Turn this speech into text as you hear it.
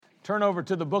turn over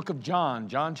to the book of John,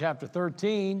 John chapter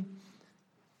 13,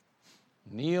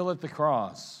 Kneel at the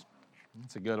Cross.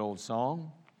 That's a good old song.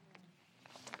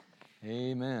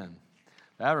 Amen.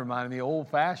 That reminded me of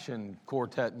old-fashioned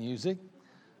quartet music.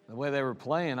 The way they were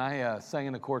playing, I sang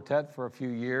in a quartet for a few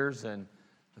years, and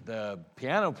the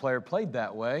piano player played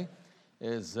that way.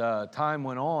 As time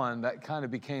went on, that kind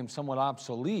of became somewhat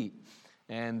obsolete,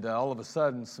 and all of a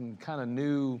sudden, some kind of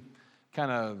new kind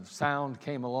of sound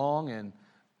came along, and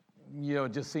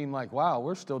it just seemed like, wow,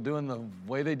 we're still doing the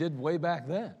way they did way back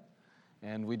then.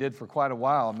 And we did for quite a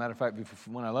while. As a matter of fact,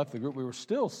 when I left the group, we were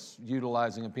still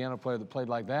utilizing a piano player that played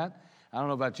like that. I don't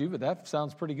know about you, but that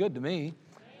sounds pretty good to me.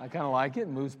 I kind of like it. It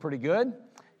moves pretty good,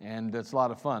 and it's a lot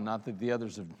of fun. Not that the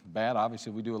others are bad.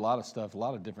 Obviously, we do a lot of stuff, a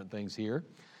lot of different things here.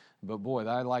 But boy,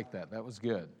 I like that. That was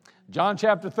good. John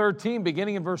chapter 13,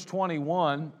 beginning in verse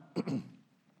 21,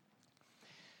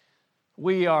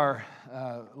 we are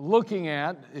looking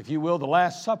at, if you will, the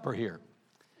Last Supper here.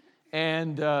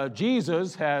 And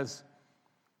Jesus has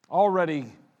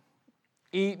already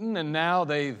eaten, and now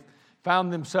he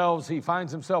finds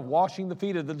himself washing the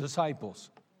feet of the disciples.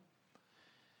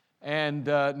 And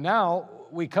now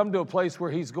we come to a place where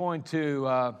he's going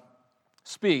to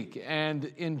speak. And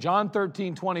in John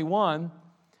 13:21,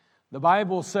 the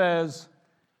Bible says,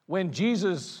 when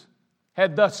Jesus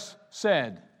had thus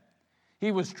said,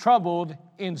 he was troubled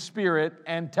in spirit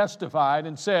and testified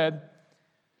and said,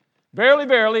 Verily,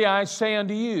 verily, I say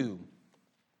unto you,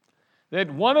 that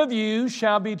one of you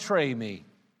shall betray me.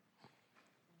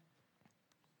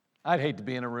 I'd hate to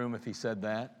be in a room if he said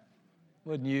that,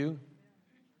 wouldn't you?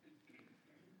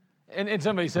 And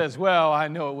somebody says, well, I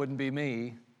know it wouldn't be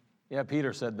me. Yeah,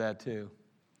 Peter said that too.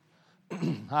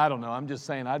 I don't know. I'm just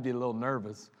saying I'd be a little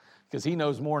nervous because he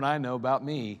knows more than I know about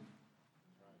me.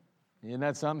 Isn't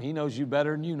that something? He knows you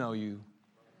better than you know you.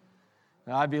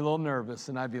 And I'd be a little nervous,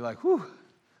 and I'd be like, whew,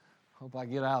 hope I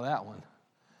get out of that one.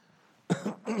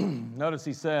 Notice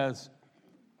he says,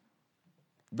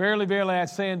 Verily, verily, I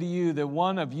say unto you that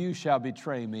one of you shall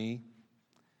betray me.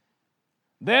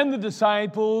 Then the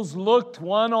disciples looked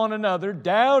one on another,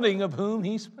 doubting of whom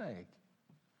he spake.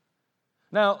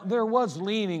 Now, there was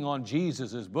leaning on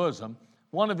Jesus' bosom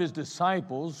one of his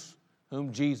disciples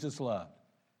whom Jesus loved.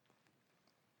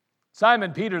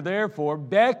 Simon Peter, therefore,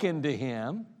 beckoned to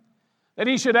him that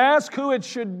he should ask who it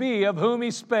should be of whom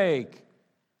he spake.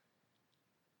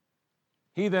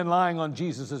 He then, lying on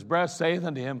Jesus' breast, saith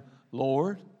unto him,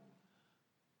 Lord,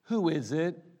 who is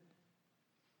it?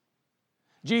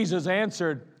 Jesus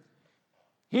answered,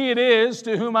 He it is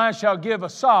to whom I shall give a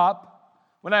sop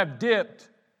when I have dipped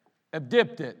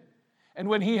it. And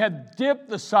when he had dipped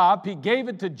the sop, he gave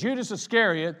it to Judas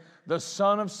Iscariot, the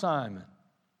son of Simon.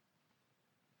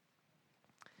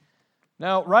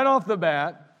 Now, right off the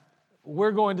bat,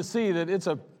 we're going to see that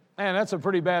that's a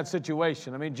pretty bad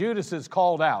situation. I mean, Judas is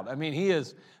called out. I mean, he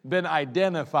has been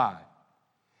identified.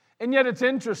 And yet it's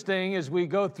interesting, as we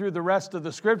go through the rest of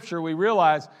the Scripture, we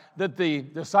realize that the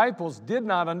disciples did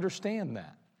not understand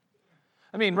that.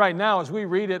 I mean, right now, as we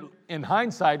read it in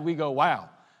hindsight, we go, wow,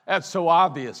 that's so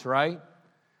obvious, right?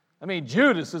 I mean,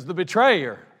 Judas is the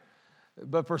betrayer.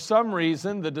 But for some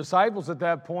reason, the disciples at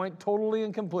that point totally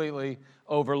and completely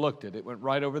overlooked it. It went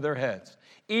right over their heads.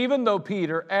 Even though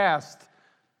Peter asked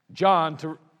John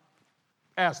to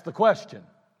ask the question,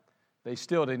 they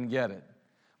still didn't get it.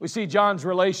 We see John's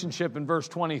relationship in verse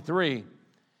 23.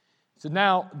 So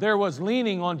now there was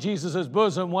leaning on Jesus'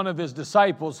 bosom one of his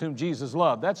disciples whom Jesus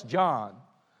loved. That's John,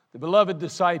 the beloved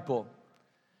disciple.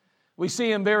 We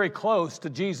see him very close to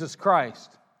Jesus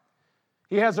Christ.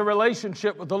 He has a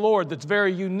relationship with the Lord that's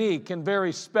very unique and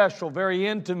very special, very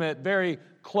intimate, very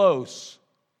close.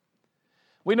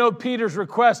 We know Peter's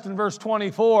request in verse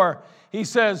 24. He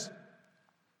says,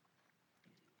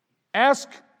 ask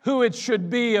who it should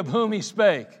be of whom he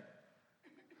spake.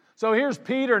 So here's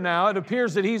Peter now. It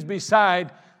appears that he's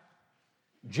beside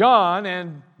John,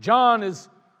 and John is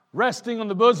resting on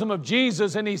the bosom of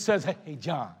Jesus, and he says, hey,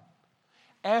 John,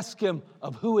 ask him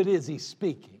of who it is he's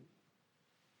speaking.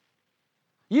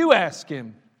 You ask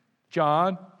him,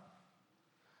 John.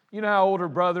 You know how older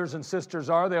brothers and sisters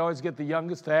are. They always get the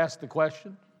youngest to ask the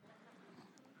question.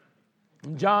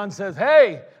 And John says,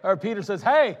 Peter says,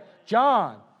 hey,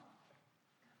 John,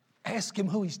 ask him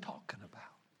who he's talking about.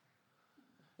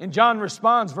 And John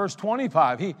responds, verse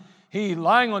 25. He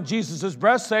lying on Jesus'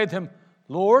 breast, saith to him,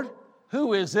 Lord,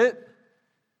 who is it?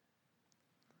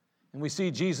 And we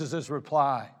see Jesus'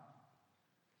 reply.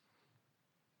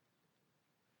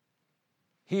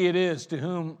 He it is to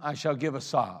whom I shall give a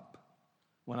sop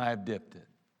when I have dipped it.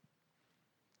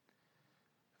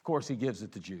 Of course, he gives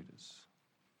it to Judas.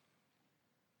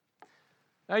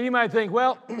 Now you might think,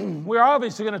 well, we're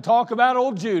obviously going to talk about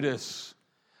old Judas.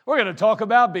 We're going to talk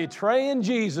about betraying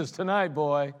Jesus tonight,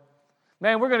 boy.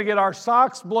 Man, we're going to get our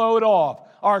socks blowed off,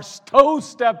 our toes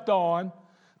stepped on.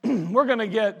 We're going to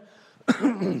get,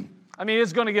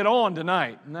 it's going to get on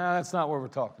tonight. No, that's not what we're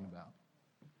talking about.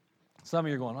 Some of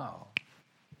you are going, oh.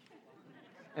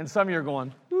 And some of you are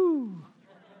going, whoo.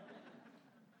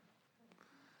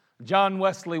 John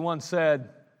Wesley once said,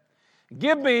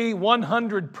 give me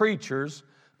 100 preachers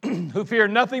who fear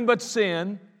nothing but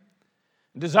sin,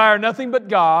 desire nothing but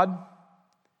God,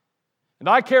 and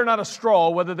I care not a straw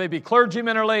whether they be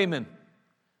clergymen or laymen.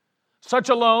 Such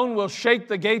alone will shake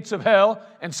the gates of hell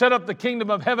and set up the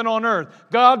kingdom of heaven on earth.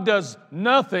 God does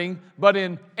nothing but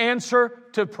in answer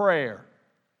to prayer.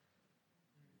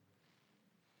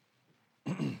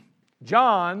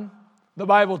 John, the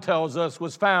Bible tells us,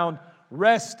 was found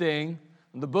resting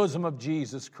in the bosom of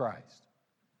Jesus Christ.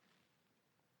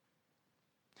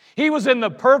 He was in the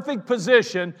perfect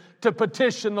position to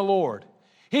petition the Lord.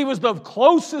 He was the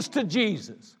closest to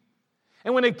Jesus.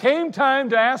 And when it came time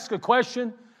to ask a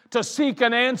question, to seek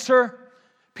an answer,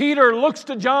 Peter looks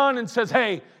to John and says,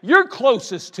 hey, you're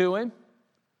closest to him.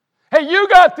 Hey, you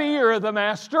got the ear of the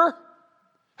master.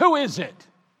 Who is it?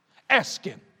 Ask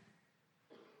him.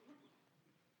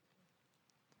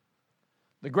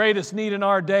 The greatest need in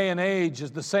our day and age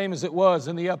is the same as it was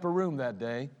in the upper room that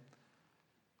day.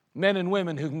 Men and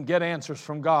women who can get answers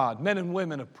from God. Men and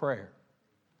women of prayer.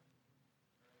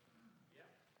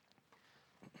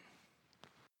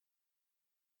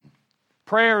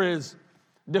 Prayer is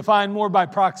defined more by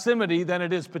proximity than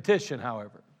it is petition,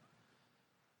 however.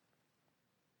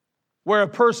 Where a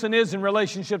person is in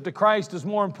relationship to Christ is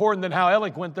more important than how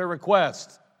eloquent their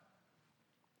request.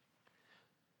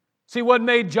 See, what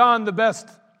made John the best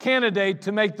candidate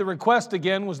to make the request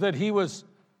again was that he was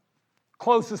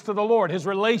closest to the Lord, his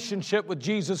relationship with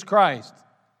Jesus Christ.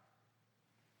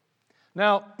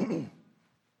 Now,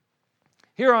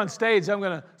 here on stage, I'm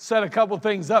going to set a couple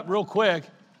things up real quick.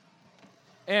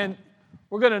 And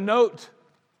we're going to note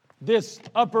this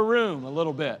upper room a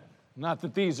little bit. Not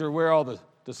that these are where all the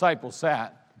disciples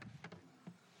sat.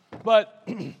 But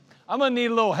I'm going to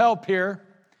need a little help here.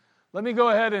 Let me go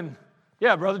ahead and,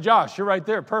 yeah, Brother Josh, you're right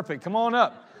there. Perfect. Come on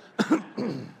up.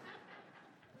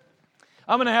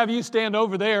 I'm going to have you stand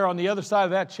over there on the other side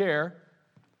of that chair.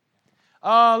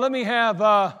 Let me have,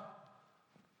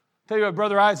 tell you what,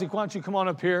 Brother Isaac, why don't you come on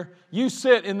up here? You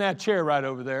sit in that chair right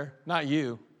over there. Not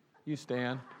you. You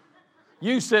stand.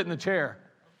 You sit in the chair.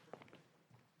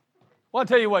 Well, I'll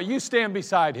tell you what, you stand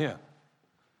beside him.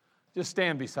 Just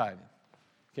stand beside him.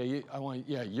 Okay,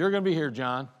 you're going to be here,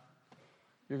 John.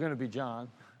 You're going to be John.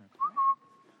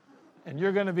 And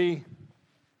you're going to be,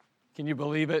 can you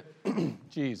believe it?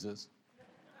 Jesus.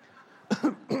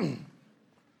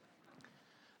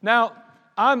 Now,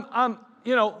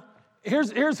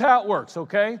 here's how it works,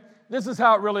 okay? This is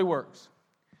how it really works.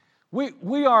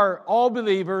 We are all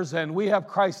believers and we have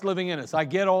Christ living in us. I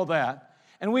get all that.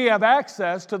 And we have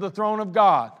access to the throne of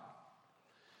God.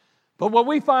 But what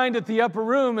we find at the upper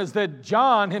room is that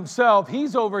John himself,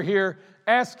 he's over here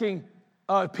asking,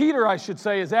 Peter, I should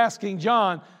say, is asking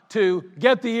John to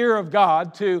get the ear of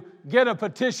God, to get a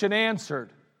petition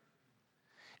answered.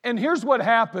 And here's what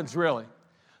happens, really.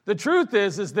 The truth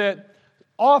is that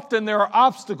often there are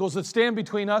obstacles that stand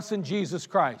between us and Jesus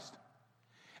Christ.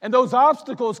 And those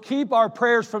obstacles keep our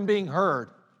prayers from being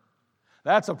heard.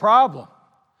 That's a problem.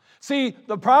 See,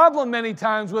 the problem many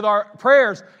times with our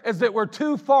prayers is that we're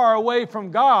too far away from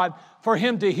God for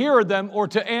Him to hear them or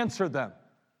to answer them.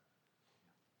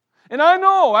 And I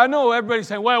know everybody's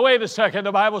saying, well, wait a second,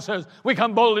 the Bible says we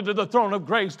come boldly to the throne of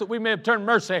grace that we may obtain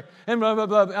mercy, and blah, blah,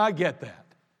 blah. I get that.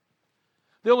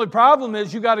 The only problem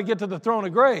is you got to get to the throne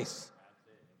of grace.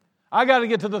 I got to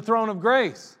get to the throne of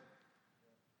grace.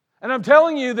 And I'm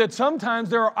telling you that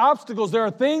sometimes there are obstacles, there are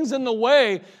things in the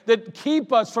way that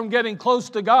keep us from getting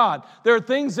close to God. There are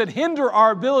things that hinder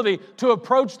our ability to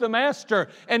approach the Master.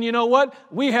 And you know what?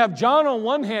 We have John on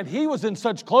one hand, he was in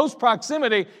such close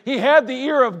proximity, he had the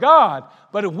ear of God.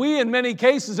 But if we, in many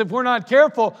cases, if we're not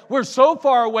careful, we're so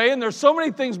far away and there's so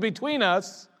many things between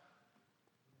us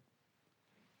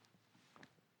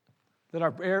that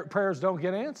our prayers don't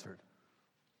get answered.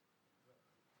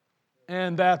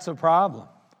 And that's a problem.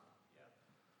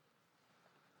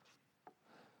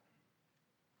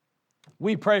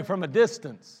 We pray from a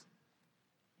distance.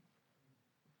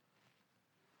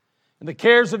 And the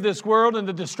cares of this world and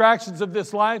the distractions of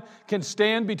this life can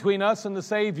stand between us and the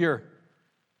Savior,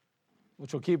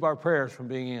 which will keep our prayers from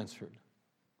being answered.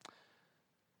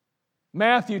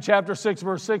 Matthew chapter 6,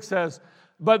 verse 6 says,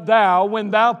 But thou, when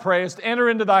thou prayest, enter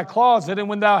into thy closet, and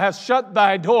when thou hast shut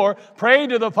thy door, pray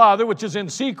to the Father which is in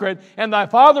secret, and thy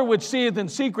Father which seeth in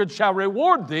secret shall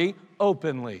reward thee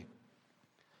openly.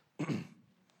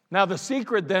 Now the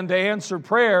secret then to answer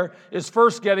prayer is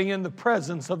first getting in the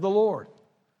presence of the Lord.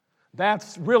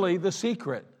 That's really the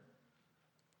secret.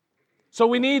 So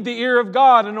we need the ear of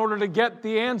God in order to get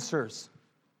the answers.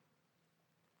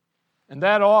 And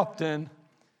that often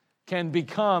can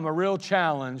become a real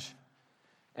challenge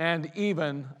and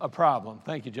even a problem.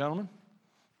 Thank you, gentlemen.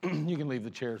 You can leave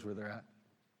the chairs where they're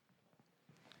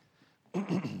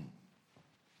at.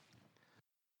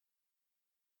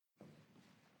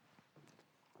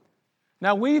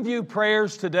 Now, we view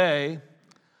prayers today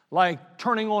like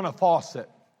turning on a faucet.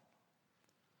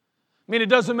 I mean, it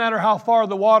doesn't matter how far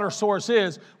the water source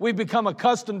is. We've become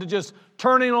accustomed to just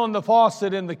turning on the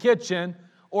faucet in the kitchen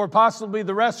or possibly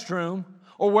the restroom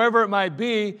or wherever it might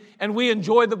be, and we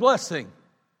enjoy the blessing.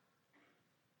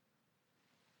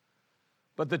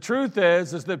 But the truth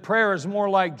is that prayer is more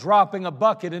like dropping a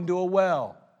bucket into a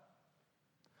well.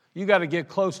 You got to get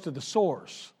close to the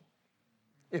source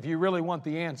if you really want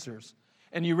the answers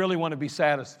and you really want to be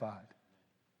satisfied.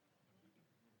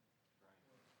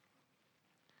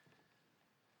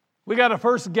 We got to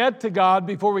first get to God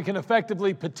before we can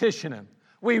effectively petition Him.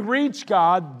 We reach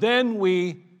God, then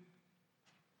we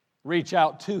reach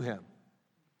out to Him.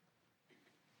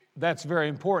 That's very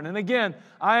important. And again,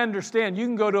 I understand you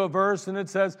can go to a verse and it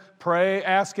says, pray,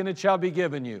 ask, and it shall be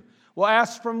given you. Well,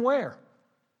 ask from where?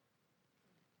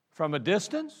 From a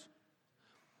distance?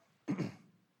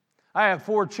 I have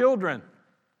 4 children.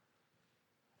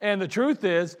 And the truth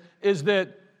is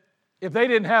that if they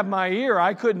didn't have my ear,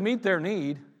 I couldn't meet their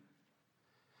need.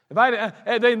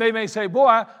 They may say,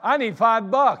 boy, I need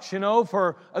 $5,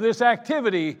 for this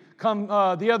activity. Come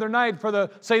the other night for the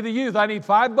youth. I need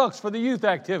 $5 for the youth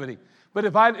activity. But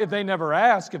if they never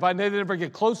ask, they never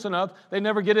get close enough, they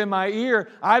never get in my ear,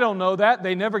 I don't know that,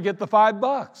 they never get the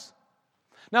 $5.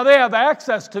 Now they have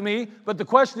access to me, but the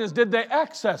question is, did they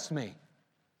access me?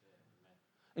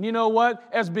 And you know what?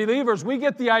 As believers, we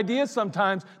get the idea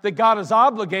sometimes that God is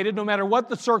obligated, no matter what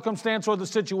the circumstance or the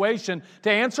situation,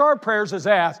 to answer our prayers as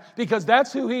asked, because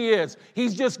that's who He is.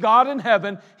 He's just God in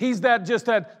heaven. He's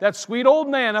that sweet old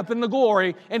man up in the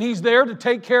glory, and He's there to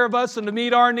take care of us and to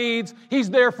meet our needs. He's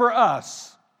there for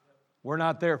us. We're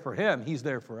not there for Him. He's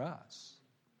there for us.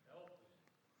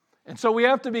 And so we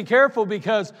have to be careful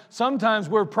because sometimes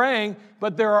we're praying,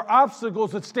 but there are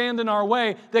obstacles that stand in our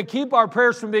way that keep our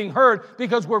prayers from being heard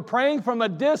because we're praying from a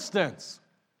distance.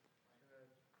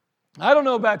 I don't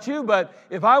know about you, but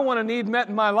if I want a need met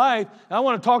in my life, and I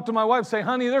want to talk to my wife, say,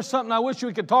 honey, there's something I wish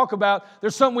we could talk about.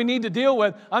 There's something we need to deal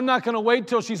with. I'm not going to wait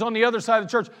till she's on the other side of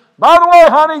the church. By the way,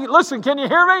 honey, listen, can you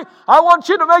hear me? I want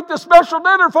you to make the special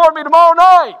dinner for me tomorrow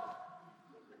night.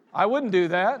 I wouldn't do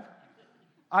that.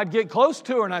 I'd get close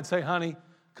to her and I'd say, honey,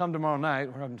 come tomorrow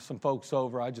night. We're having some folks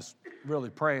over. I just really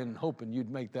praying and hoping you'd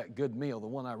make that good meal, the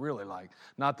one I really like.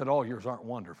 Not that all yours aren't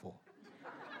wonderful.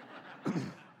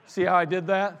 See how I did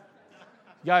that?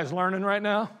 You guys learning right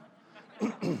now?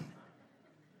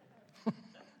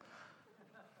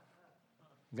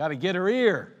 Got to get her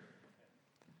ear.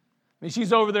 I mean,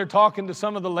 she's over there talking to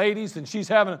some of the ladies, and she's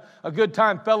having a good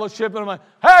time fellowshipping. I'm like,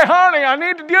 hey, honey, I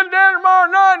need to get there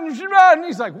tomorrow night. And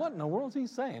he's like, what in the world is he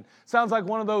saying? Sounds like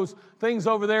one of those things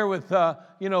over there with,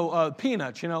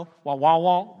 peanuts, wah, wah, wah,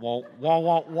 wah, wah,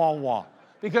 wah, wah, wah.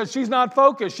 Because she's not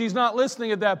focused. She's not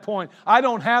listening at that point. I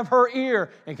don't have her ear.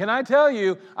 And can I tell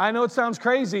you, I know it sounds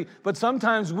crazy, but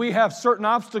sometimes we have certain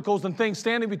obstacles and things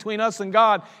standing between us and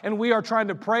God, and we are trying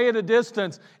to pray at a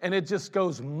distance, and it just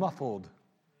goes muffled.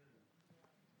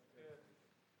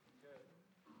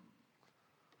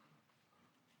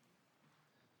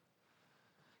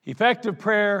 Effective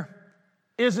prayer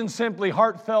isn't simply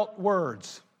heartfelt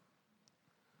words.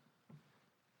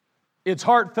 It's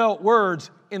heartfelt words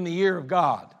in the ear of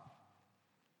God.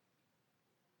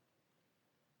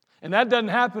 And that doesn't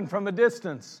happen from a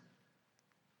distance.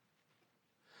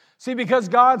 See, because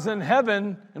God's in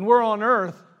heaven and we're on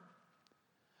earth,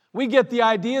 we get the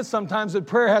idea sometimes that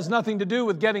prayer has nothing to do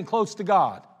with getting close to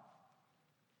God.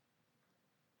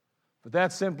 But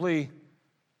that's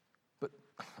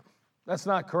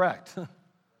not correct.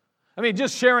 I mean,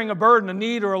 just sharing a burden, a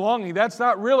need, or a longing, that's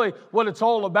not really what it's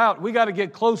all about. We got to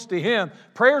get close to Him.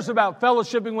 Prayer's about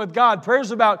fellowshipping with God.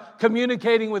 Prayer's about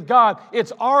communicating with God.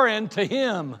 It's our end to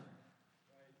Him.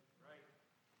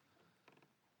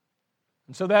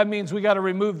 And so that means we got to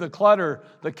remove the clutter,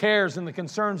 the cares, and the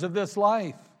concerns of this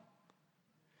life.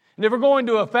 And if we're going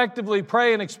to effectively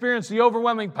pray and experience the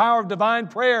overwhelming power of divine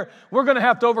prayer, we're going to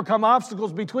have to overcome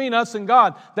obstacles between us and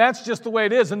God. That's just the way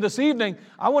it is. And this evening,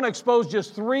 I want to expose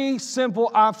just 3 simple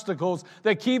obstacles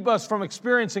that keep us from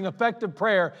experiencing effective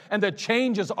prayer and that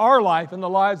changes our life and the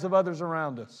lives of others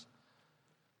around us.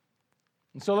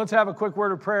 And so let's have a quick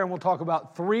word of prayer and we'll talk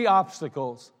about 3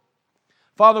 obstacles.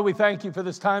 Father, we thank you for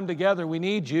this time together. We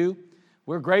need you.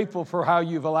 We're grateful for how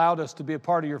you've allowed us to be a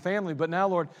part of your family. But now,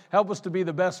 Lord, help us to be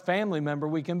the best family member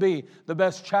we can be, the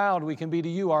best child we can be to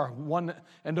you, our one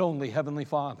and only Heavenly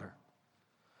Father.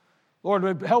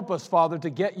 Lord, help us, Father, to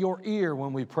get your ear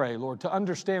when we pray, Lord, to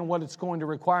understand what it's going to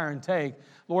require and take.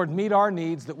 Lord, meet our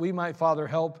needs that we might, Father,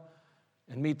 help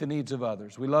and meet the needs of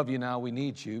others. We love you now. We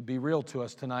need you. Be real to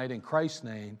us tonight. In Christ's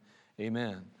name,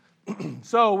 amen.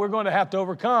 So we're going to have to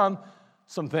overcome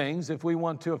some things if we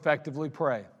want to effectively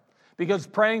pray. Because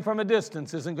praying from a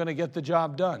distance isn't going to get the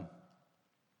job done.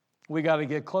 We got to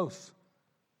get close,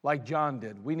 like John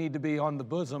did. We need to be on the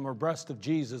bosom or breast of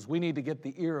Jesus. We need to get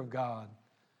the ear of God.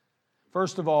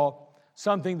 First of all,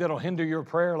 something that'll hinder your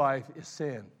prayer life is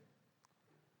sin.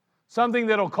 Something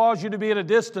that'll cause you to be at a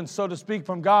distance, so to speak,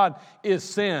 from God is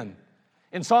sin.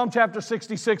 In Psalm chapter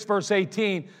 66, verse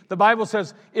 18, the Bible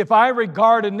says, "If I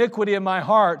regard iniquity in my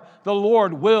heart, the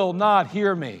Lord will not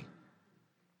hear me."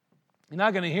 He's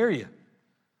not going to hear you.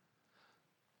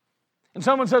 And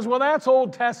someone says, well, that's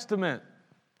Old Testament.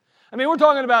 I mean, we're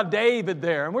talking about David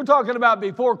there, and we're talking about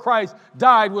before Christ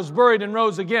died, was buried, and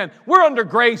rose again. We're under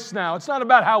grace now. It's not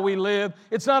about how we live.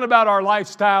 It's not about our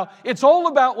lifestyle. It's all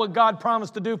about what God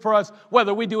promised to do for us,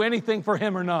 whether we do anything for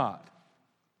Him or not.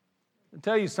 I'll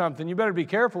tell you something. You better be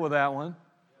careful with that one.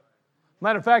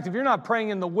 Matter of fact, if you're not praying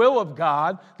in the will of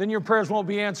God, then your prayers won't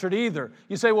be answered either.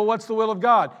 You say, well, what's the will of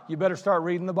God? You better start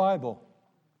reading the Bible.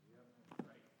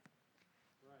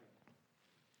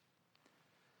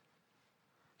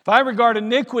 If I regard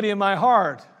iniquity in my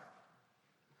heart,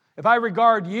 if I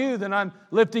regard you, then I'm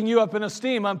lifting you up in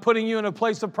esteem. I'm putting you in a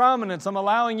place of prominence. I'm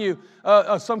allowing you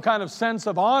some kind of sense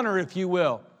of honor, if you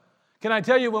will. Can I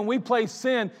tell you, when we place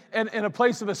sin in a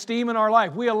place of esteem in our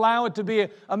life, we allow it to be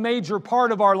a major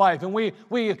part of our life, and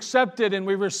we accept it and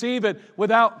we receive it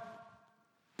without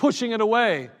pushing it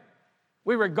away.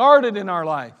 We regard it in our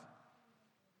life.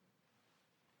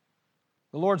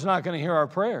 The Lord's not going to hear our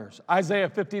prayers. Isaiah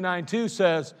 59:2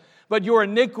 says, "But your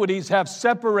iniquities have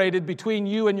separated between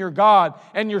you and your God,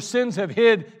 and your sins have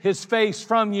hid His face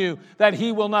from you, that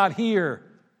He will not hear."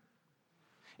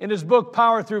 In his book,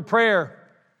 Power Through Prayer,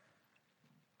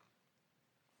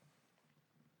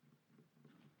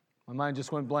 my mind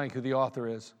just went blank who the author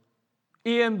is.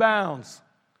 Ian Bounds.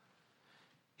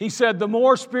 He said, "The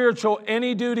more spiritual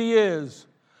any duty is,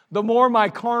 the more my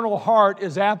carnal heart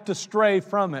is apt to stray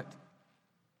from it.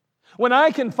 When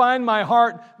I can find my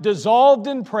heart dissolved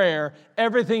in prayer,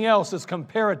 everything else is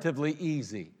comparatively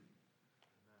easy."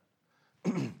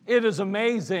 It is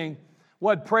amazing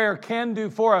what prayer can do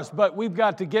for us, but we've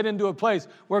got to get into a place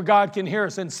where God can hear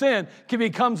us. And sin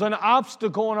becomes an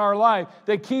obstacle in our life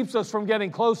that keeps us from getting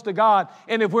close to God.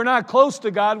 And if we're not close to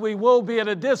God, we will be at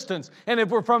a distance. And if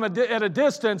we're at a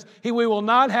distance, we will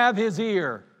not have His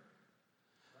ear.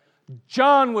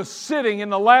 John was sitting in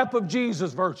the lap of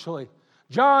Jesus virtually.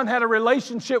 John had a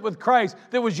relationship with Christ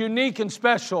that was unique and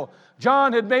special.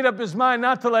 John had made up his mind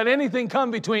not to let anything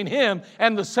come between him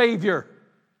and the Savior.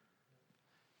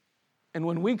 And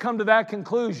when we come to that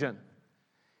conclusion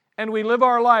and we live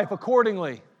our life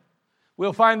accordingly,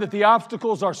 we'll find that the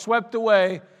obstacles are swept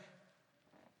away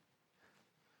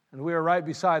and we are right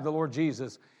beside the Lord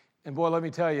Jesus. And boy, let me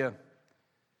tell you,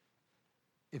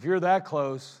 if you're that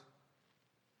close,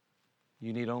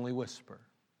 you need only whisper.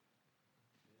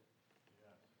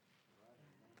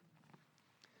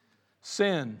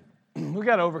 Sin. We've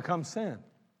got to overcome sin.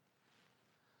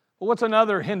 Well, what's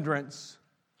another hindrance?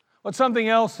 What's something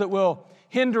else that will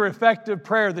hinder effective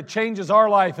prayer that changes our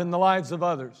life and the lives of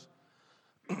others?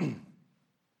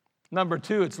 Number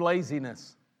 2, it's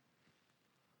laziness.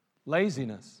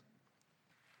 Laziness.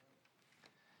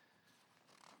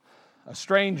 A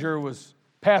stranger was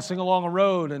passing along a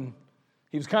road and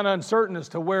he was kind of uncertain as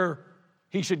to where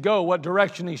he should go, what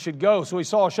direction he should go. So he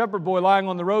saw a shepherd boy lying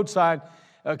on the roadside,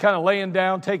 kind of laying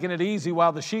down, taking it easy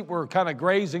while the sheep were kind of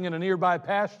grazing in a nearby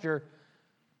pasture.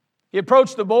 He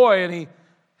approached the boy and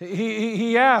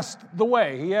he asked the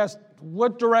way. He asked,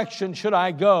 "What direction should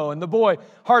I go?" And the boy,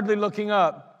 hardly looking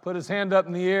up, put his hand up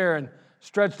in the air and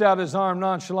stretched out his arm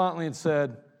nonchalantly and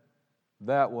said,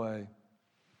 "That way."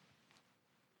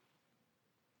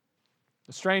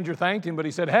 The stranger thanked him, but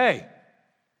he said, "Hey,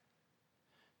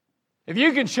 if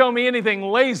you can show me anything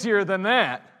lazier than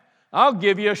that, I'll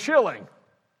give you a shilling."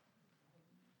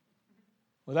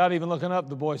 Without even looking up,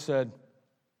 the boy said,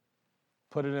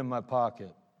 "Put it in my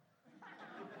pocket."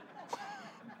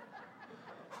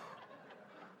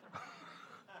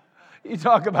 You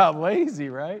talk about lazy,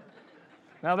 right?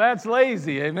 Now that's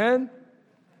lazy, amen?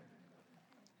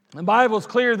 The Bible's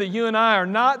clear that you and I are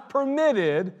not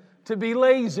permitted to be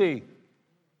lazy.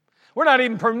 We're not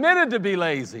even permitted to be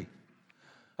lazy.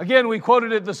 Again, we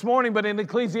quoted it this morning, but in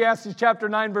Ecclesiastes chapter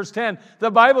 9, verse 10, the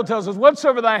Bible tells us,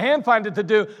 "Whatsoever thy hand findeth to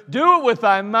do, do it with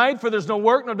thy might, for there's no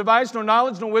work, no device, no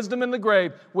knowledge, no wisdom in the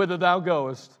grave, whither thou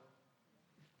goest."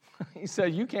 He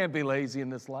said, you can't be lazy in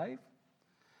this life.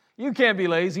 You can't be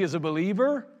lazy as a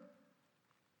believer.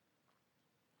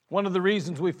 One of the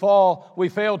reasons we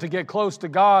fail to get close to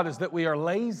God is that we are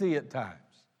lazy at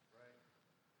times.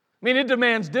 I mean, it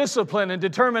demands discipline and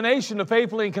determination to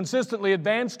faithfully and consistently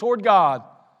advance toward God.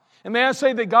 And may I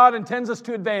say that God intends us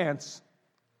to advance.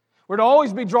 We're to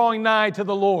always be drawing nigh to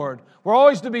the Lord. We're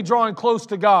always to be drawing close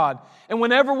to God. And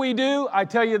whenever we do, I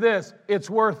tell you this, it's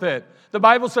worth it. The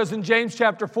Bible says in James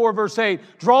chapter 4, verse 8,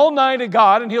 "Draw nigh to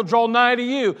God, and He'll draw nigh to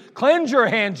you. Cleanse your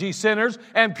hands, ye sinners,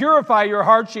 and purify your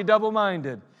hearts, ye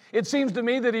double-minded." It seems to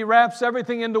me that he wraps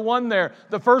everything into one there,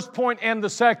 the first point and the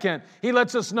second. He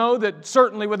lets us know that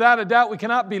certainly, without a doubt, we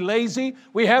cannot be lazy.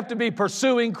 We have to be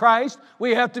pursuing Christ.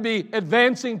 We have to be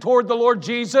advancing toward the Lord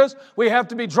Jesus. We have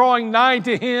to be drawing nigh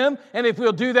to Him. And if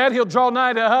we'll do that, He'll draw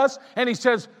nigh to us. And He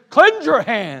says, cleanse your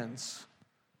hands.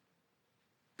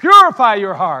 Purify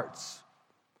your hearts.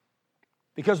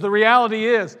 Because the reality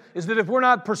is that if we're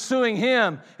not pursuing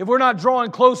Him, if we're not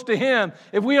drawing close to Him,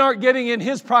 if we aren't getting in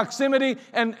His proximity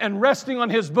and resting on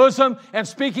His bosom and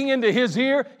speaking into His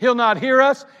ear, He'll not hear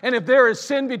us. And if there is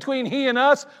sin between He and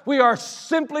us, we are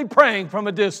simply praying from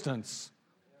a distance.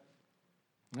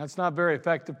 That's not very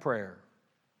effective prayer.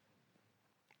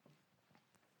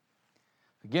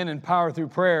 Again, in Power Through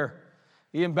Prayer,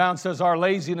 Ian Bound says our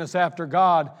laziness after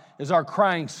God is our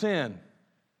crying sin.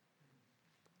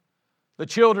 The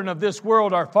children of this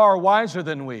world are far wiser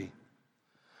than we.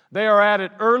 They are at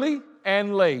it early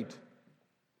and late.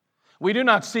 We do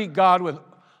not seek God with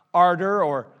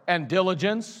ardor and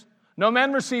diligence. No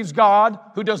man receives God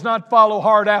who does not follow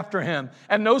hard after Him,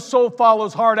 and no soul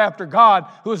follows hard after God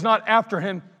who is not after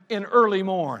Him in early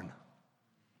morn.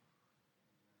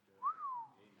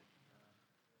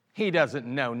 He doesn't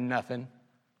know nothing.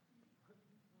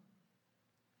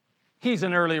 He's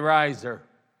an early riser.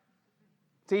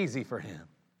 It's easy for him.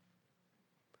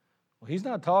 Well, he's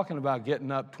not talking about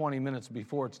getting up 20 minutes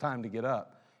before it's time to get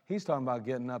up. He's talking about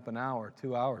getting up an hour,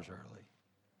 2 hours early.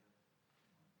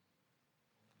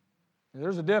 And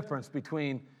there's a difference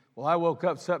between, well, I woke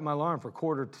up, set my alarm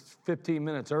for 15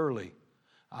 minutes early.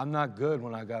 I'm not good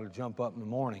when I got to jump up in the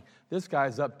morning. This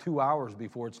guy's up 2 hours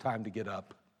before it's time to get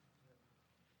up.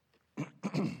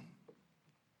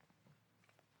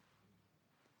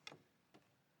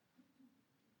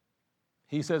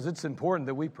 He says it's important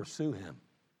that we pursue Him.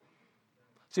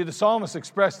 See, the psalmist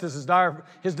expressed his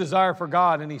desire for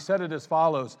God, and he said it as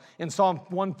follows. In Psalm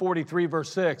 143, verse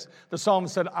 6, the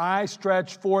psalmist said, "I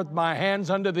stretch forth my hands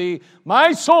unto Thee.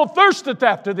 My soul thirsteth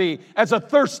after Thee as a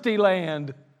thirsty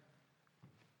land."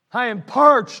 I am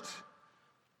parched.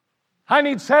 I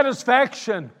need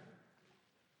satisfaction.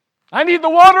 I need the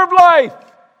water of life.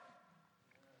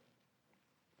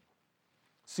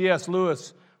 C.S.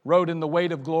 Lewis wrote in The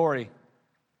Weight of Glory,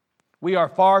 "We are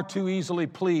far too easily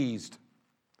pleased.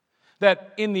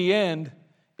 That in the end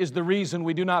is the reason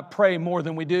we do not pray more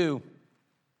than we do.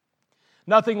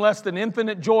 Nothing less than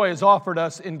infinite joy is offered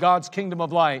us in God's kingdom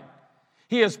of light.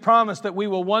 He has promised that we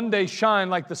will one day shine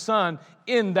like the sun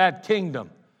in that kingdom.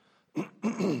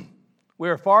 We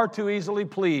are far too easily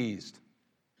pleased."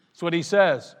 That's what he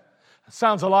says. It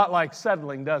sounds a lot like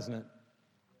settling, doesn't it?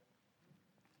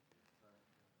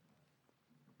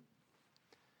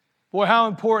 Boy, how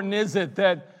important is it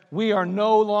that we are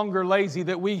no longer lazy,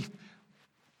 that we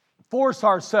force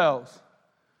ourselves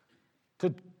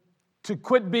to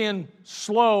quit being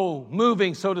slow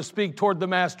moving, so to speak, toward the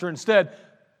Master. Instead,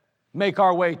 make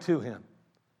our way to Him.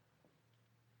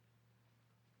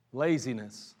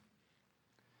 Laziness.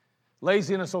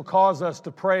 Laziness will cause us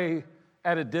to pray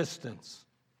at a distance.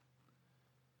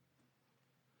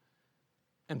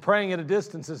 And praying at a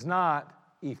distance is not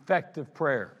effective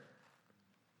prayer.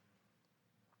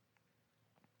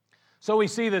 So we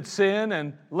see that sin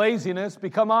and laziness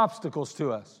become obstacles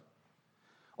to us.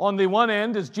 On the one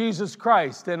end is Jesus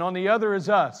Christ, and on the other is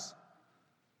us.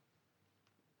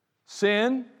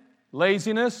 Sin,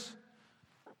 laziness,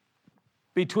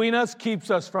 between us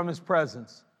keeps us from His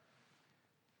presence.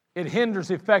 It hinders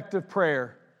effective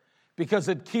prayer because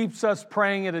it keeps us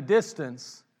praying at a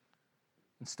distance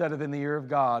instead of in the ear of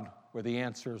God where the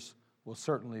answers will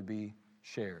certainly be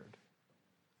shared.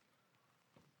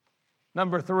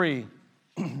 Number 3,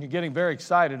 you're getting very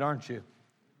excited, aren't you?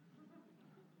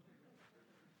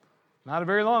 Not a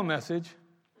very long message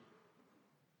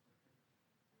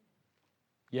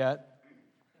yet.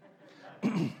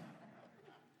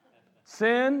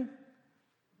 Sin,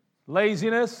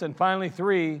 laziness, and finally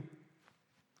 3,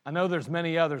 I know there's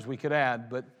many others we could add,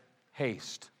 but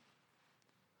haste.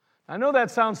 I know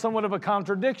that sounds somewhat of a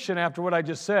contradiction after what I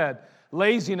just said.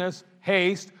 Laziness,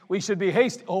 haste, we should be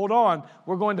hasty. Hold on,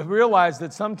 we're going to realize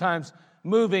that sometimes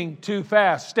moving too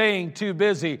fast, staying too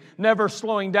busy, never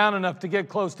slowing down enough to get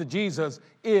close to Jesus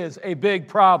is a big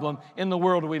problem in the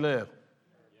world we live.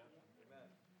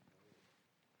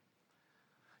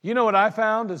 You know what I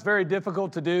found is very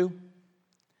difficult to do?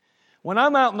 When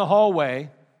I'm out in the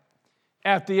hallway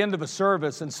at the end of a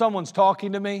service and someone's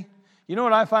talking to me, you know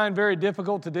what I find very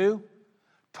difficult to do?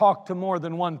 Talk to more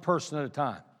than one person at a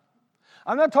time.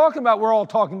 I'm not talking about we're all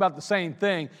talking about the same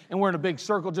thing and we're in a big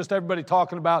circle, just everybody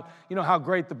talking about, how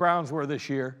great the Browns were this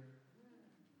year.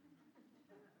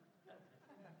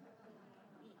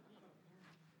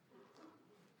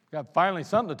 Got finally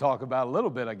something to talk about a little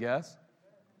bit, I guess.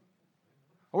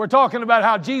 Or we're talking about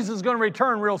how Jesus is going to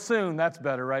return real soon. That's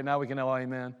better right now. We can all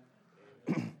amen.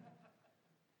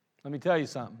 Let me tell you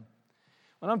something.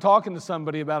 When I'm talking to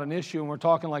somebody about an issue and we're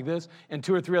talking like this and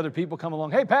 2 or 3 other people come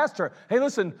along, hey, pastor, hey,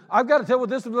 listen, I've got to tell what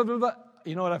this, blah, blah, blah.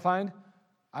 You know what I find?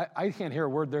 I can't hear a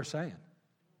word they're saying.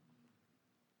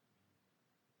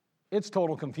 It's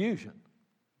total confusion.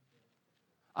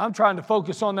 I'm trying to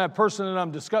focus on that person that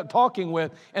I'm talking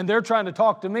with, and they're trying to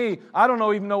talk to me. I don't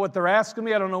even know what they're asking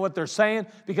me. I don't know what they're saying,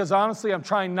 because honestly, I'm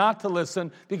trying not to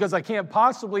listen because I can't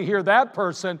possibly hear that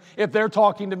person if they're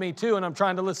talking to me too, and I'm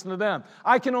trying to listen to them.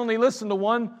 I can only listen to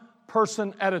one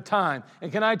person at a time.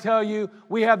 And can I tell you,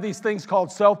 we have these things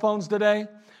called cell phones today.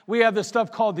 We have this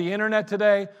stuff called the internet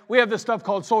today. We have this stuff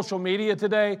called social media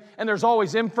today, and there's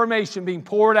always information being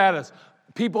poured at us.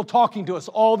 People talking to us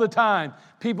all the time.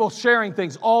 People sharing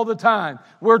things all the time.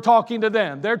 We're talking to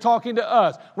them. They're talking to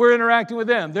us. We're interacting with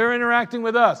them. They're interacting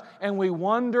with us. And we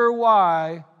wonder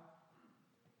why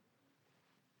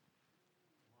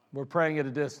we're praying at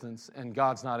a distance and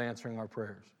God's not answering our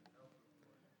prayers.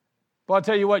 But I'll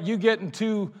tell you what, you get in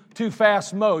too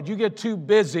fast mode. You get too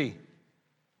busy.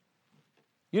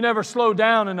 You never slow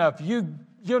down enough.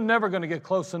 You're never going to get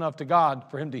close enough to God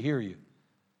for Him to hear you.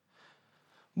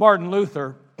 Martin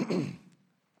Luther,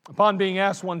 upon being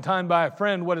asked one time by a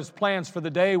friend what his plans for the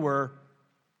day were,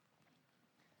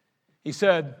 he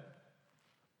said,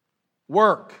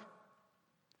 work.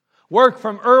 Work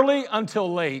from early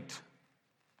until late.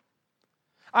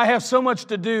 I have so much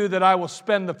to do that I will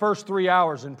spend the first 3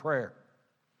 hours in prayer.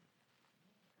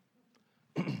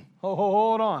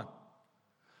 Hold on.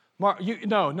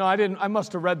 No, I didn't. I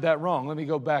must have read that wrong. Let me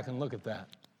go back and look at that.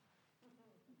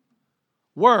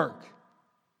 Work.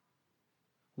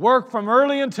 Work from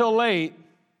early until late.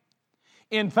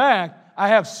 In fact, I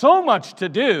have so much to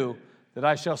do that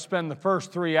I shall spend the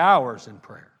first 3 hours in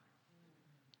prayer.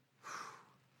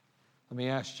 Let me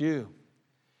ask you,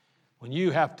 when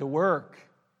you have to work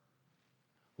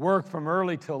from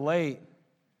early till late,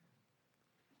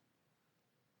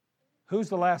 who's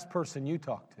the last person you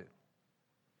talk to?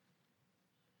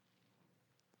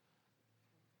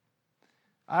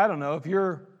 I don't know, if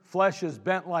your flesh is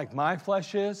bent like my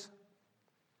flesh is,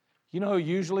 you know who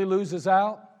usually loses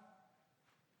out?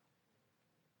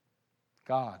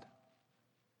 God.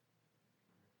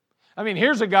 I mean,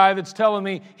 here's a guy that's telling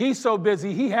me he's so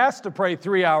busy, he has to pray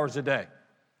 3 hours a day.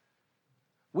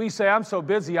 We say, I'm so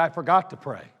busy, I forgot to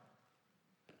pray.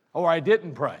 Or I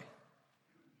didn't pray.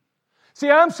 See,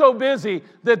 I'm so busy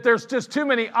that there's just too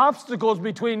many obstacles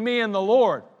between me and the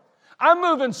Lord. I'm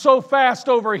moving so fast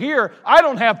over here, I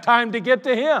don't have time to get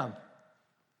to Him.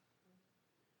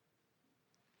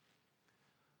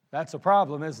 That's a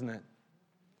problem, isn't it?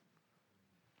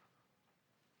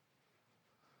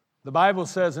 The Bible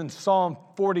says in Psalm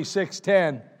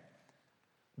 46:10,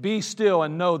 be still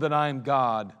and know that I am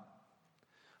God.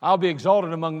 I'll be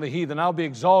exalted among the heathen. I'll be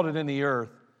exalted in the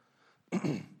earth.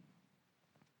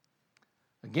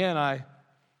 Again, I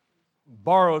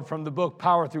borrowed from the book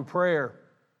Power Through Prayer.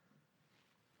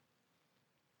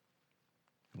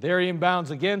 There he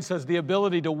abounds again, says the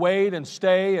ability to wait and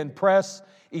stay and press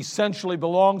essentially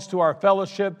belongs to our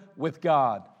fellowship with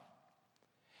God.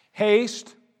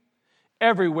 Haste,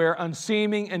 everywhere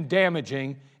unseeming and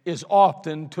damaging, is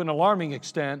often, to an alarming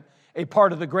extent, a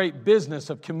part of the great business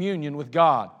of communion with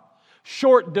God.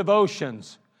 Short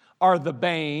devotions are the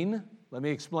bane, let me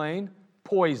explain,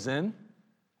 poison.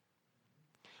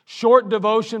 Short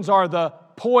devotions are the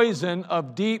poison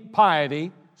of deep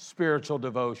piety, spiritual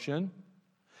devotion.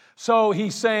 So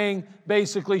he's saying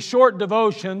basically short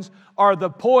devotions are the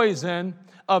poison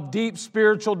of deep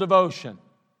spiritual devotion.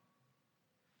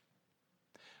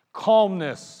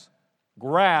 Calmness,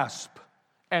 grasp,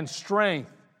 and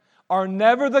strength are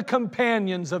never the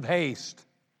companions of haste.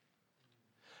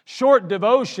 Short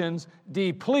devotions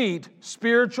deplete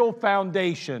spiritual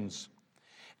foundations.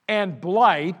 And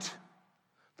blight,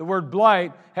 the word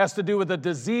blight has to do with a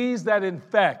disease that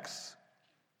infects.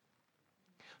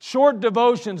 Short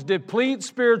devotions deplete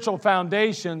spiritual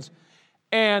foundations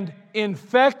and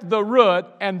infect the root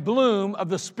and bloom of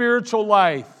the spiritual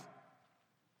life.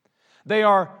 They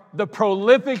are the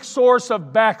prolific source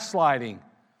of backsliding,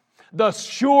 the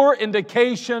sure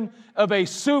indication of a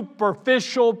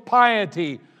superficial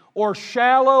piety or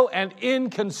shallow and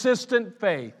inconsistent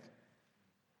faith.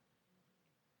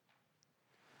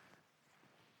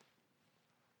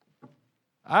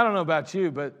 I don't know about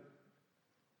you, but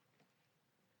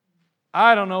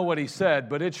I don't know what he said,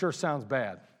 but it sure sounds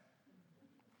bad.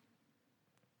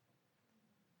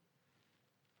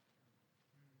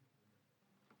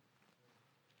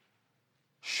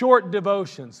 Short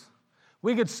devotions.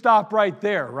 We could stop right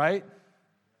there, right?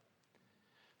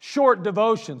 Short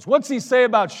devotions. What's he say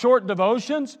about short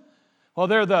devotions? Well,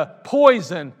 they're the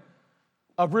poison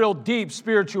of real deep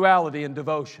spirituality and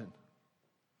devotion.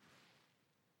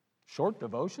 Short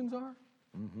devotions are?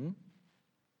 Mm-hmm.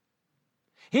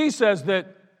 He says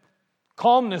that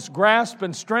calmness, grasp,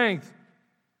 and strength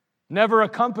never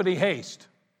accompany haste.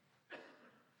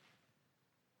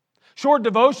 Short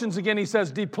devotions, again, he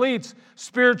says, depletes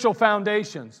spiritual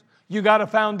foundations. You got a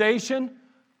foundation?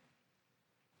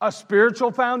 A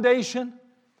spiritual foundation?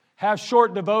 Have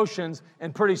short devotions,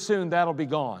 and pretty soon that'll be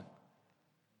gone.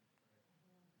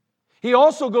 He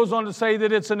also goes on to say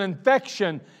that it's an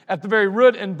infection at the very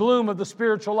root and bloom of the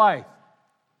spiritual life.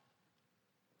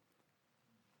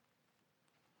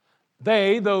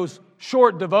 Those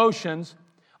short devotions,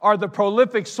 are the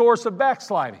prolific source of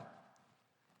backsliding.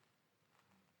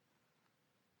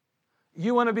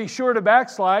 You want to be sure to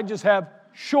backslide, just have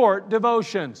short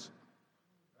devotions.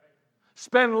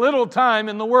 Spend little time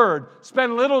in the Word.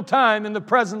 Spend little time in the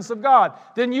presence of God.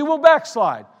 Then you will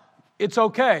backslide. It's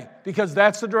okay, because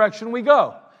that's the direction we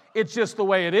go. It's just the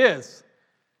way it is.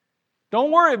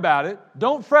 Don't worry about it.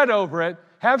 Don't fret over it.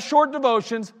 Have short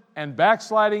devotions, and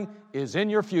backsliding is in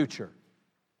your future.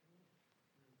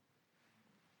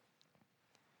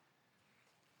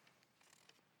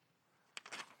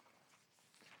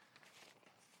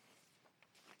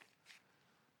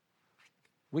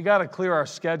 We got to clear our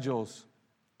schedules.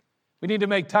 We need to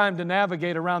make time to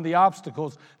navigate around the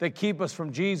obstacles that keep us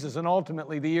from Jesus and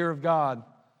ultimately the ear of God.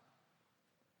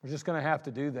 We're just going to have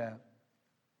to do that.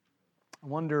 I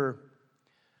wonder,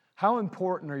 how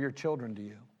important are your children to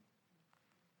you?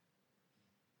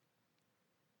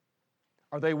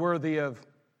 Are they worthy of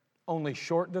only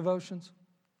short devotions?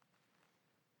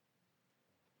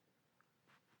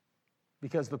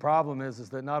 Because the problem is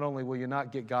that not only will you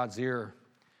not get God's ear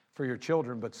for your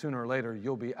children, but sooner or later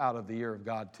you'll be out of the ear of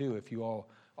God too if you all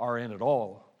are in it at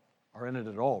all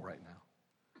right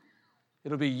now.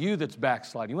 It'll be you that's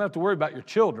backsliding. You won't have to worry about your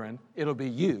children. It'll be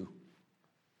you.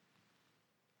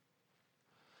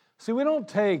 See, we don't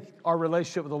take our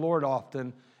relationship with the Lord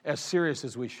often as serious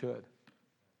as we should.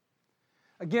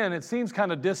 Again, it seems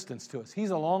kind of distant to us.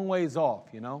 He's a long ways off,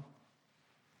 you know.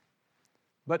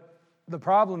 But the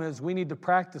problem is we need to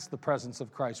practice the presence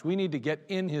of Christ. We need to get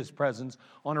in His presence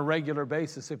on a regular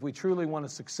basis if we truly want to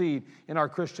succeed in our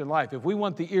Christian life. If we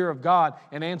want the ear of God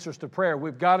and answers to prayer,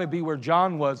 we've got to be where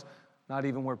John was, not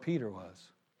even where Peter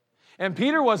was. And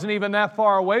Peter wasn't even that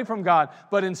far away from God,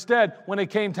 but instead, when it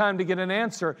came time to get an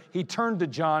answer, he turned to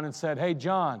John and said, "Hey,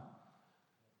 John,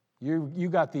 you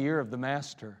got the ear of the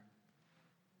Master."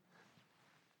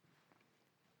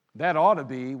 That ought to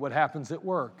be what happens at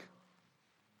work.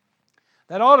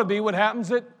 That ought to be what happens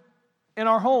in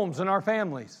our homes and our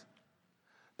families.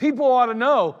 People ought to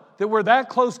know that we're that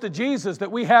close to Jesus, that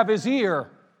we have His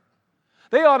ear.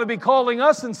 They ought to be calling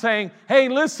us and saying, "Hey,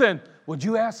 listen, would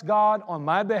you ask God on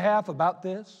my behalf about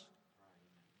this?"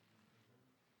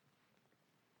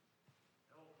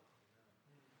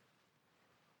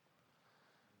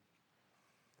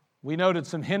 We noted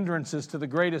some hindrances to the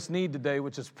greatest need today,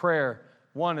 which is prayer.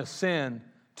 1 is sin.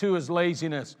 2 is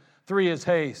laziness. 3 is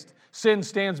haste. Sin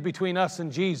stands between us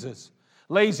and Jesus.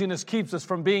 Laziness keeps us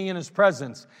from being in His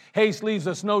presence. Haste leaves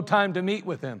us no time to meet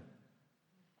with Him.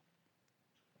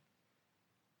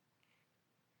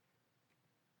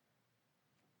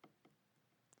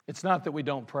 It's not that we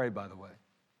don't pray, by the way.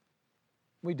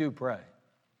 We do pray.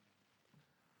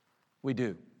 We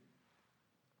do.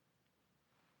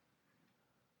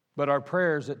 But our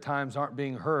prayers at times aren't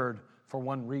being heard for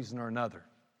one reason or another.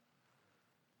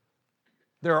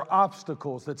 There are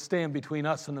obstacles that stand between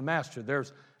us and the Master.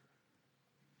 There's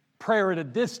prayer at a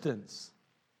distance.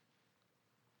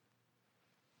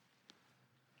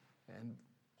 And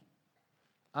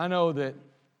I know that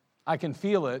I can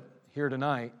feel it here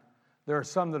tonight. There are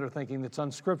some that are thinking it's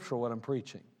unscriptural what I'm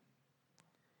preaching.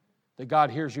 That God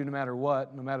hears you no matter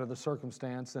what, no matter the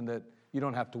circumstance, and that you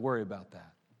don't have to worry about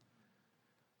that.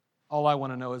 All I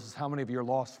want to know is how many of your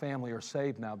lost family are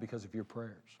saved now because of your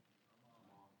prayers.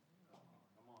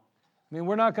 I mean,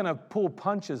 we're not going to pull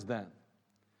punches then.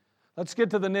 Let's get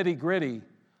to the nitty-gritty.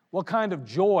 What kind of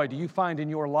joy do you find in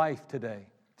your life today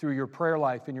through your prayer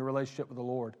life and your relationship with the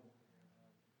Lord?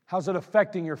 How's it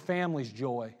affecting your family's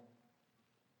joy?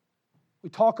 We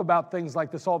talk about things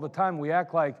like this all the time. We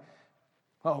act like,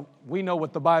 well, we know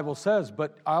what the Bible says,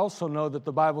 but I also know that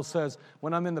the Bible says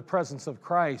when I'm in the presence of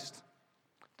Christ,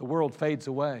 the world fades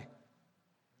away.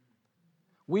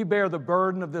 We bear the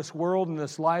burden of this world and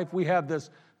this life. We have this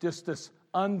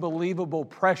unbelievable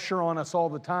pressure on us all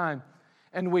the time.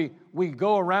 And we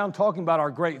go around talking about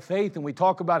our great faith, and we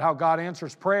talk about how God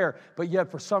answers prayer, but yet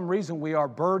for some reason we are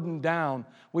burdened down.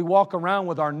 We walk around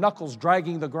with our knuckles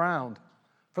dragging the ground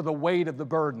for the weight of the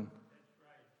burden.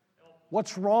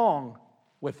 What's wrong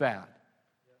with that?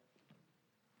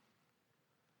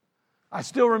 I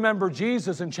still remember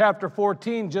Jesus in chapter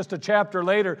 14, just a chapter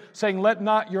later, saying, "Let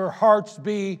not your hearts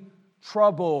be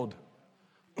troubled.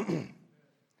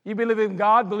 You believe in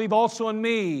God, believe also in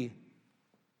me."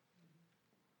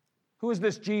 Who is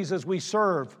this Jesus we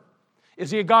serve?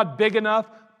 Is He a God big enough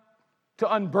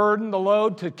to unburden the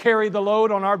load, to carry the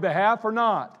load on our behalf or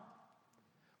not?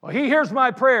 Well, He hears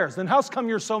my prayers. Then how's come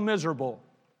you're so miserable?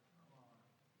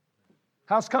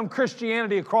 How's come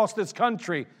Christianity across this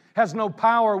country has no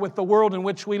power with the world in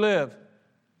which we live?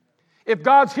 If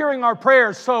God's hearing our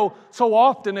prayers so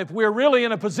often, if we're really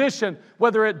in a position,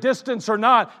 whether at distance or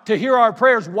not, to hear our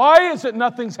prayers, why is it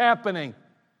nothing's happening?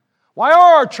 Why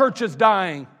are our churches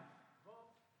dying?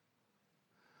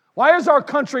 Why is our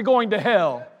country going to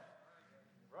hell?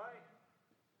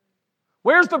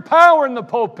 Where's the power in the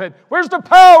pulpit? Where's the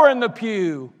power in the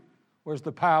pew? Where's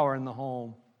the power in the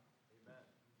home?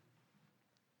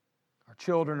 Our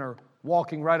children are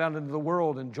walking right out into the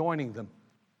world and joining them.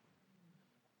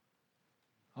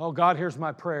 Oh, God hears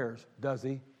my prayers. Does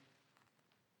He?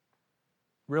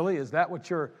 Really? Is that what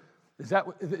you're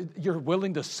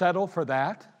willing to settle for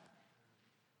that?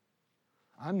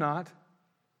 I'm not.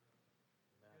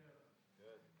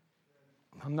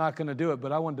 I'm not going to do it,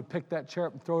 but I wanted to pick that chair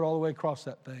up and throw it all the way across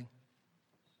that thing.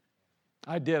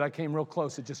 I did. I came real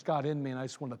close. It just got in me, and I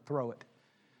just wanted to throw it.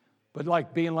 But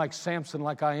like being like Samson,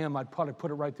 like I am, I'd probably put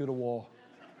it right through the wall.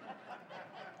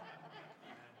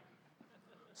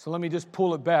 So let me just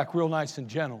pull it back real nice and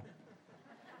gentle.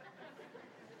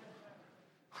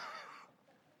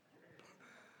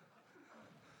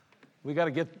 We got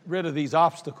to get rid of these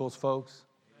obstacles, folks.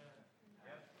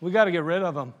 We got to get rid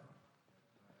of them.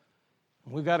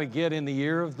 We got to get in the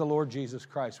ear of the Lord Jesus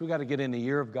Christ. We got to get in the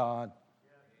ear of God.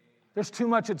 There's too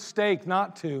much at stake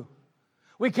not to.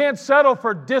 We can't settle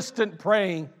for distant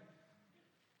praying.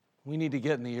 We need to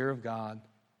get in the ear of God.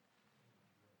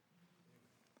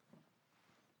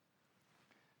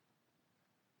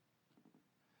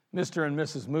 Mr. and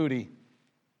Mrs. Moody,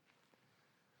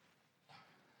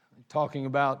 talking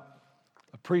about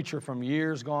a preacher from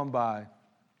years gone by.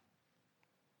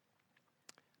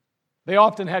 They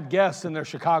often had guests in their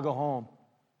Chicago home.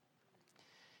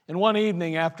 And one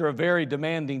evening, after a very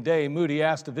demanding day, Moody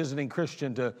asked a visiting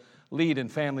Christian to lead in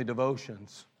family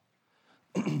devotions.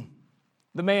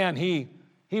 The man, he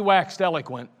waxed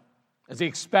eloquent as he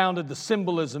expounded the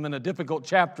symbolism in a difficult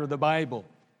chapter of the Bible.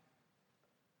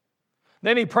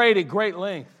 Then he prayed at great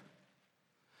length.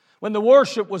 When the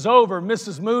worship was over,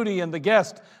 Mrs. Moody and the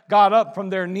guest got up from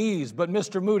their knees, but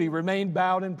Mr. Moody remained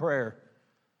bowed in prayer.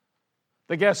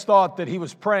 The guest thought that he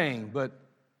was praying, but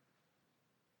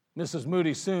Mrs.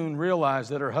 Moody soon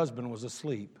realized that her husband was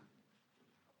asleep.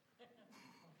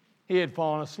 He had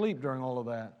fallen asleep during all of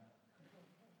that.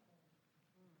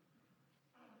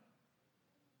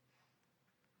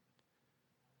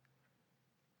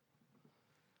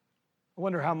 I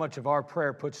wonder how much of our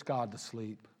prayer puts God to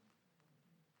sleep.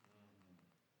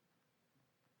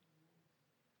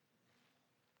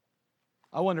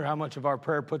 I wonder how much of our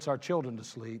prayer puts our children to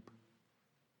sleep.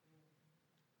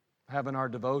 Having our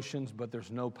devotions, but there's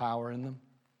no power in them.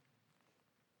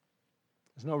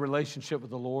 There's no relationship with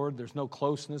the Lord. There's no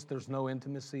closeness. There's no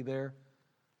intimacy there.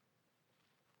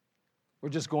 We're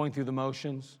just going through the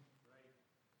motions.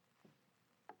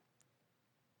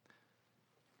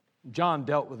 John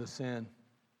dealt with a sin.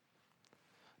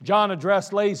 John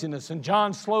addressed laziness, and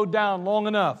John slowed down long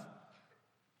enough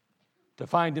to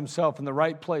find himself in the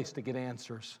right place to get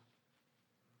answers.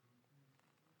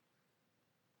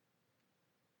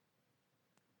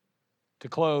 To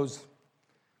close,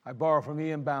 I borrow from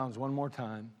Ian Bounds one more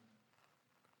time.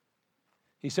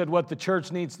 He said, what the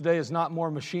church needs today is not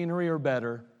more machinery or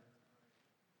better,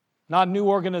 not new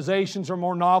organizations or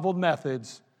more novel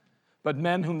methods, but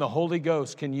men whom the Holy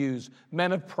Ghost can use,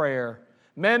 men of prayer,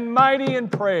 men mighty in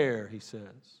prayer, he says.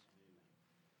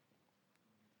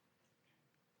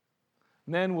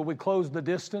 Men, will we close the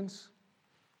distance?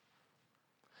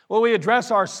 Will we address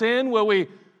our sin? Will we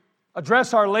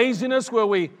address our laziness? Will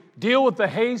we deal with the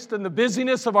haste and the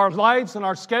busyness of our lives and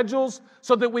our schedules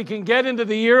so that we can get into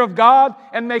the year of God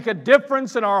and make a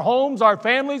difference in our homes, our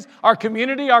families, our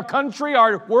community, our country,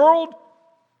 our world?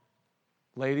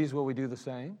 Ladies, will we do the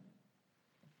same?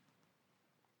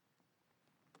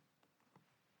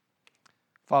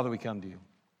 Father, we come to you.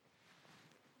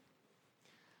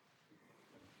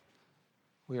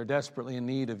 We are desperately in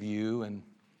need of you, and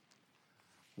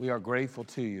we are grateful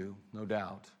to you, no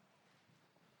doubt.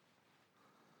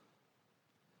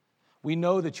 We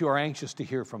know that you are anxious to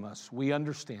hear from us. We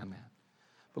understand that.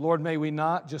 But Lord, may we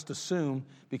not just assume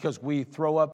because we throw up